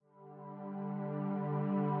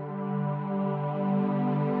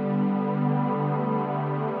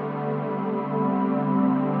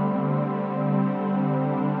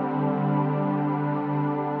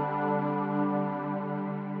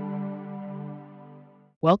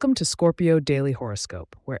Welcome to Scorpio Daily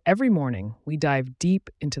Horoscope, where every morning we dive deep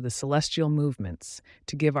into the celestial movements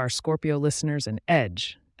to give our Scorpio listeners an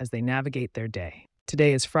edge as they navigate their day.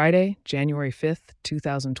 Today is Friday, January 5th,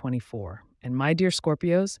 2024. And my dear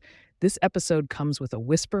Scorpios, this episode comes with a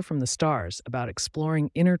whisper from the stars about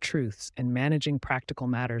exploring inner truths and managing practical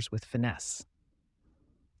matters with finesse.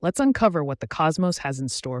 Let's uncover what the cosmos has in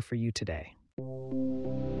store for you today.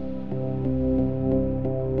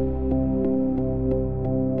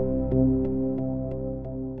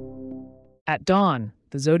 At dawn,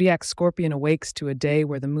 the zodiac Scorpion awakes to a day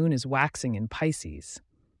where the moon is waxing in Pisces.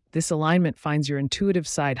 This alignment finds your intuitive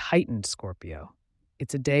side heightened, Scorpio.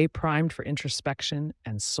 It's a day primed for introspection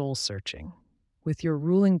and soul-searching. With your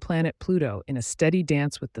ruling planet Pluto in a steady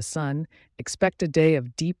dance with the sun, expect a day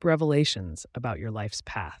of deep revelations about your life's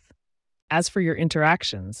path. As for your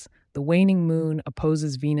interactions, the waning moon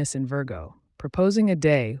opposes Venus in Virgo, proposing a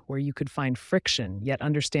day where you could find friction yet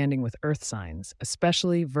understanding with earth signs,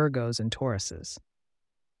 especially Virgos and Tauruses.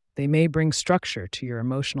 They may bring structure to your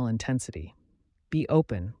emotional intensity. Be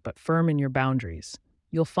open but firm in your boundaries.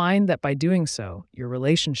 You'll find that by doing so, your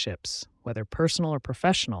relationships, whether personal or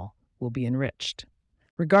professional, will be enriched.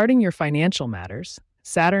 Regarding your financial matters,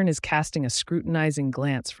 Saturn is casting a scrutinizing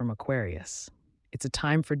glance from Aquarius. It's a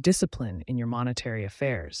time for discipline in your monetary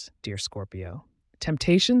affairs, dear Scorpio.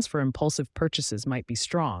 Temptations for impulsive purchases might be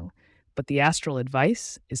strong, but the astral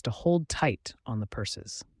advice is to hold tight on the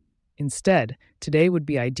purses. Instead, today would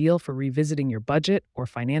be ideal for revisiting your budget or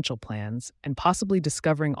financial plans and possibly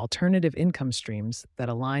discovering alternative income streams that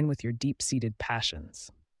align with your deep-seated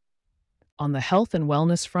passions. On the health and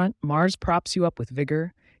wellness front, Mars props you up with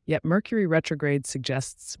vigor, yet Mercury retrograde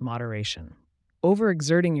suggests moderation.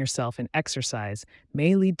 Overexerting yourself in exercise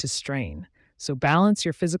may lead to strain, so balance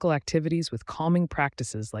your physical activities with calming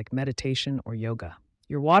practices like meditation or yoga.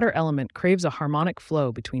 Your water element craves a harmonic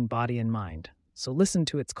flow between body and mind, so listen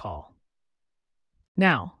to its call.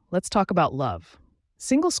 Now, let's talk about love.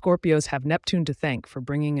 Single Scorpios have Neptune to thank for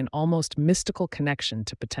bringing an almost mystical connection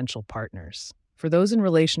to potential partners. For those in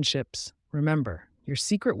relationships, remember, your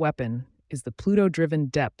secret weapon is the Pluto-driven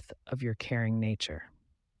depth of your caring nature.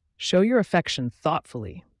 Show your affection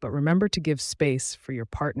thoughtfully, but remember to give space for your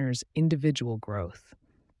partner's individual growth.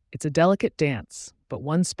 It's a delicate dance, but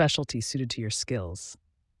one specialty suited to your skills.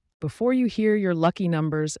 Before you hear your lucky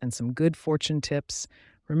numbers and some good fortune tips,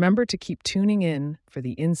 remember to keep tuning in for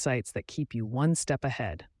the insights that keep you one step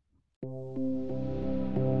ahead.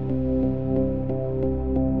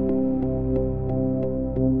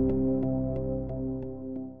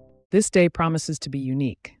 This day promises to be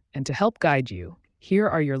unique, and to help guide you, here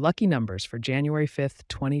are your lucky numbers for January 5th,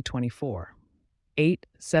 2024. 8,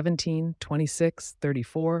 17, 26,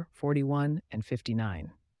 34, 41, and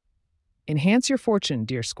 59. Enhance your fortune,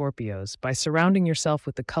 dear Scorpios, by surrounding yourself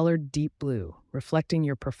with the color deep blue, reflecting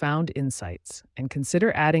your profound insights, and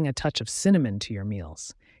consider adding a touch of cinnamon to your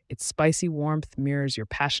meals. Its spicy warmth mirrors your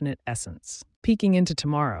passionate essence. Peeking into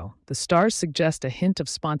tomorrow, the stars suggest a hint of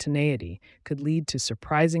spontaneity could lead to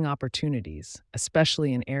surprising opportunities,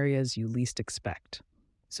 especially in areas you least expect.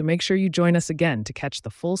 So make sure you join us again to catch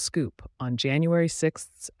the full scoop on January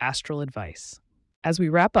 6th's Astral Advice. As we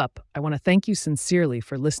wrap up, I want to thank you sincerely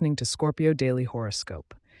for listening to Scorpio Daily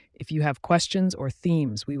Horoscope. If you have questions or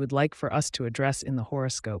themes we would like for us to address in the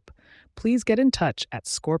horoscope, please get in touch at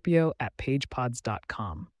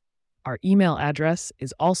scorpio@pagepods.com. Our email address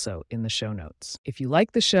is also in the show notes. If you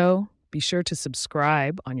like the show, be sure to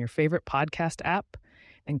subscribe on your favorite podcast app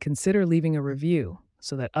and consider leaving a review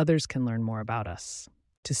so that others can learn more about us.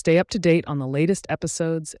 To stay up to date on the latest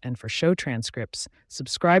episodes and for show transcripts,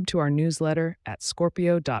 subscribe to our newsletter at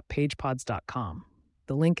scorpio.pagepods.com.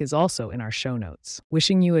 The link is also in our show notes.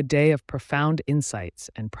 Wishing you a day of profound insights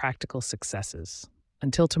and practical successes.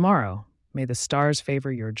 Until tomorrow, may the stars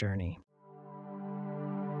favor your journey.